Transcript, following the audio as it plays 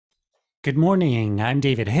Good morning, I'm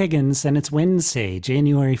David Higgins, and it's Wednesday,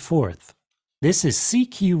 January 4th. This is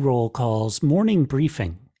CQ Roll Call's morning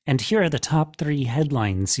briefing, and here are the top 3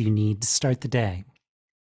 headlines you need to start the day.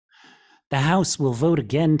 The House will vote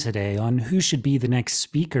again today on who should be the next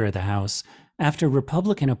Speaker of the House after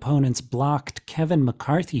Republican opponents blocked Kevin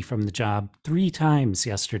McCarthy from the job 3 times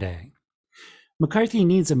yesterday. McCarthy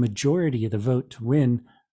needs a majority of the vote to win,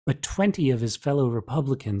 but 20 of his fellow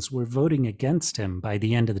Republicans were voting against him by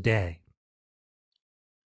the end of the day.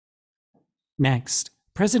 Next,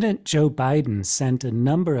 President Joe Biden sent a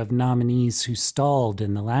number of nominees who stalled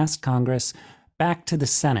in the last Congress back to the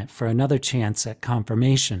Senate for another chance at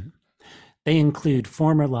confirmation. They include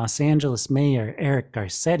former Los Angeles Mayor Eric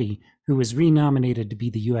Garcetti, who was renominated to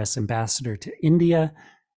be the U.S. Ambassador to India,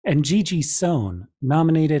 and Gigi Sohn,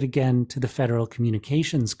 nominated again to the Federal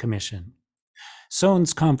Communications Commission.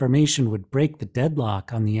 Sohn's confirmation would break the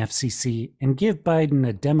deadlock on the FCC and give Biden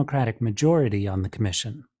a Democratic majority on the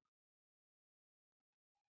commission.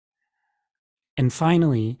 And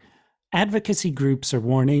finally, advocacy groups are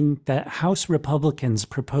warning that House Republicans'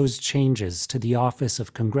 proposed changes to the Office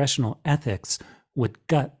of Congressional Ethics would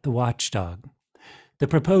gut the watchdog. The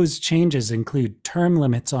proposed changes include term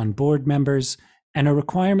limits on board members and a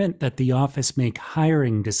requirement that the office make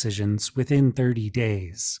hiring decisions within 30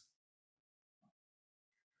 days.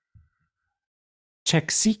 Check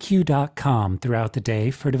CQ.com throughout the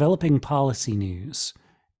day for developing policy news.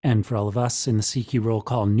 And for all of us in the CQ Roll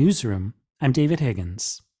Call newsroom, I'm David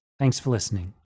Higgins. Thanks for listening.